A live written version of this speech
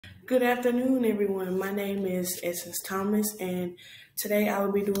Good afternoon, everyone. My name is Essence Thomas, and today I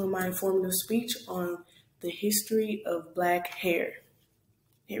will be doing my informative speech on the history of black hair.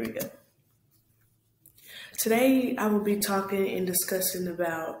 Here we go. Today I will be talking and discussing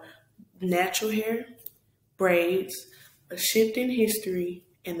about natural hair, braids, a shift in history,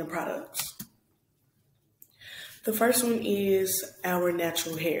 and the products. The first one is our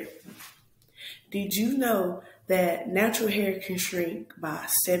natural hair. Did you know that natural hair can shrink by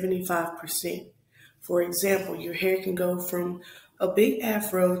 75%? For example, your hair can go from a big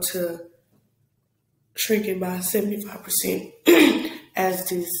afro to shrinking by 75% as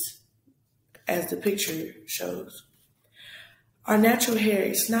the picture shows. Our natural hair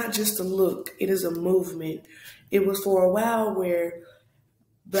is not just a look, it is a movement. It was for a while where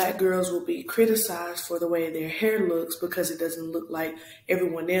Black girls will be criticized for the way their hair looks because it doesn't look like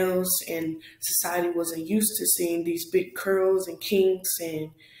everyone else, and society wasn't used to seeing these big curls and kinks,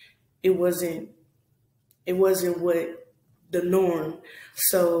 and it wasn't what the norm.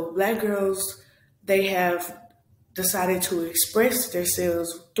 So Black girls, they have decided to express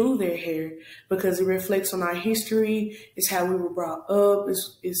themselves through their hair because it reflects on our history, it's how we were brought up,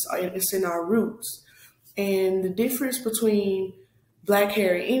 it's in our roots. And the difference between Black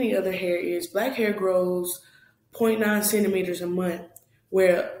hair and any other hair is Black hair grows 0.9 centimeters a month,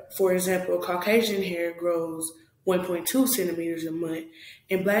 where, for example, Caucasian hair grows 1.2 centimeters a month,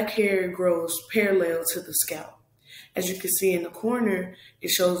 and Black hair grows parallel to the scalp. As you can see in the corner,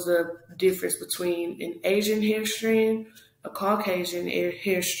 it shows the difference between an Asian hair strand, a Caucasian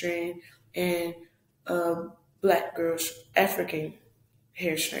hair strand, and a Black girl's African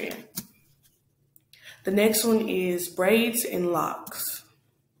hair strand. The next one is braids and locks.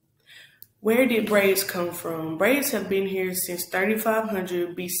 Where did braids come from? Braids have been here since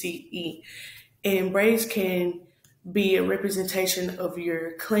 3500 BCE, and braids can be a representation of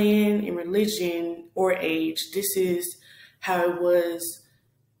your clan and religion or age. This is how it was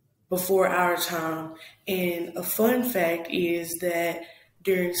before our time. And a fun fact is that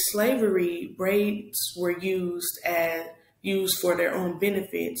during slavery, braids were used for their own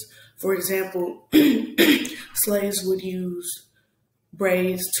benefits. For example, slaves would use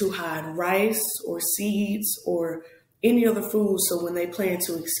braids to hide rice or seeds or any other food, so when they planned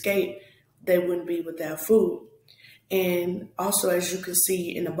to escape, they wouldn't be without food. And also, as you can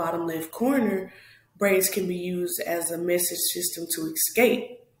see in the bottom left corner, braids can be used as a message system to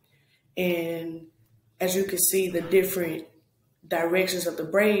escape. And as you can see, the different directions of the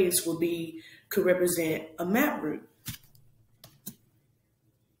braids could represent a map route.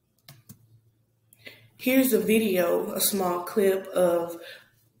 Here's a video, a small clip of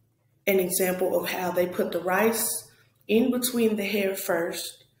an example of how they put the rice in between the hair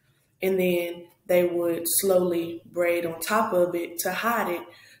first, and then they would slowly braid on top of it to hide it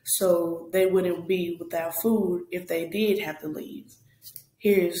so they wouldn't be without food if they did have to leave.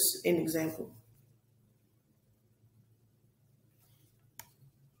 Here's an example.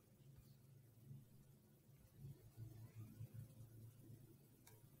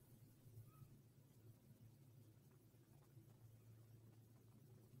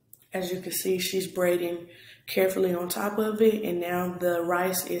 As you can see, she's braiding carefully on top of it, and now the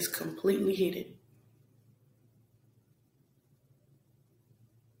rice is completely hidden.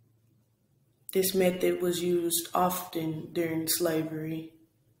 This method was used often during slavery.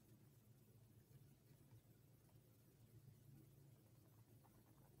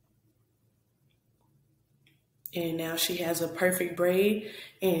 And now she has a perfect braid,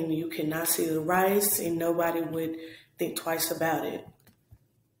 and you cannot see the rice, and nobody would think twice about it.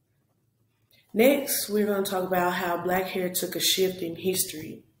 Next, we're going to talk about how Black hair took a shift in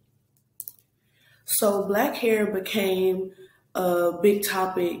history. So Black hair became a big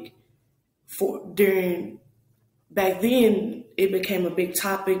topic back then. It became a big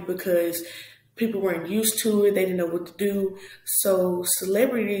topic because people weren't used to it. They didn't know what to do. So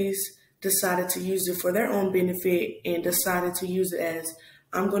celebrities decided to use it for their own benefit and decided to use it as,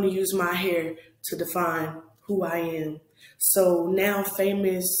 I'm going to use my hair to define who I am. So now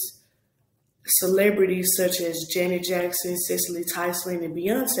famous celebrities such as Janet Jackson, Cicely Tyson, and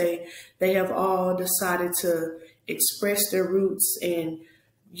Beyonce, they have all decided to express their roots and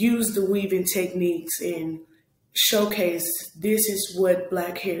use the weaving techniques and showcase this is what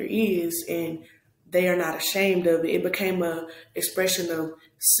Black hair is, and they are not ashamed of it. It became an expression of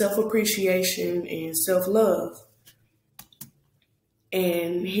self-appreciation and self-love.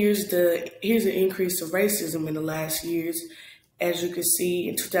 And here's an increase of racism in the last years. As you can see,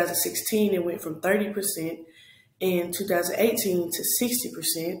 in 2016, it went from 30%, in 2018 to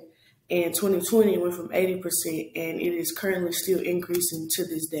 60%, In 2020, it went from 80%, and it is currently still increasing to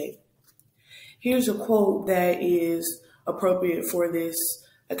this day. Here's a quote that is appropriate for this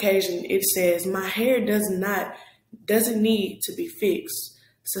occasion. It says, "My hair doesn't need to be fixed.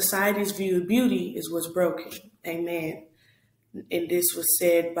 Society's view of beauty is what's broken." Amen. And this was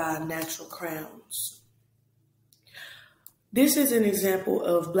said by Natural Crowns. This is an example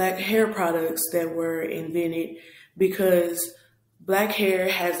of black hair products that were invented because black hair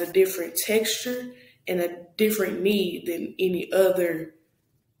has a different texture and a different need than any other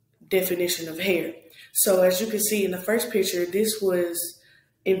definition of hair. So as you can see in the first picture, this was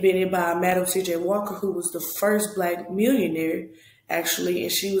invented by Madam C.J. Walker, who was the first black millionaire, actually,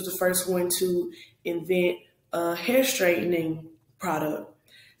 and she was the first one to invent a hair straightening product.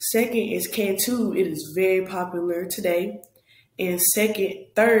 Second is Cantu. It is very popular today. And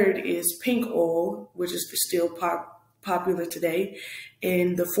third is pink oil, which is still popular today.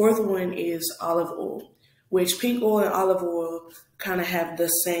 And the fourth one is olive oil, which pink oil and olive oil kind of have the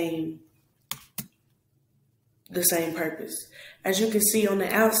same purpose. As you can see on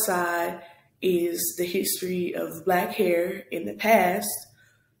the outside is the history of black hair in the past,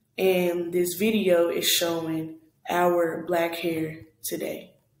 and this video is showing our black hair today.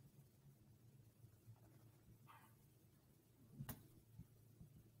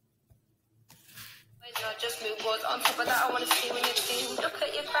 Just move boards on top of that. I want to see when you sing. Look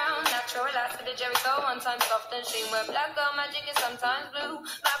at your crown, natural relax with the Jericho. One time soft and sheen. Where black girl magic is sometimes blue.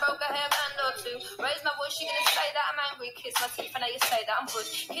 I broke a hairband or two. Raise my voice, you gonna say that I'm angry. Kiss my teeth, and now you say that I'm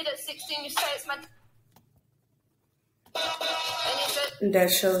bush. Kid at 16, you say it's my. That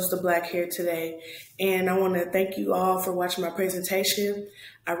shows the black hair today. And I want to thank you all for watching my presentation.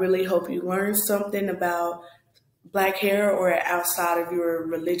 I really hope you learned something about black hair or outside of your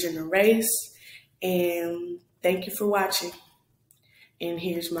religion or race. And thank you for watching. And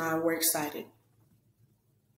here's my works cited.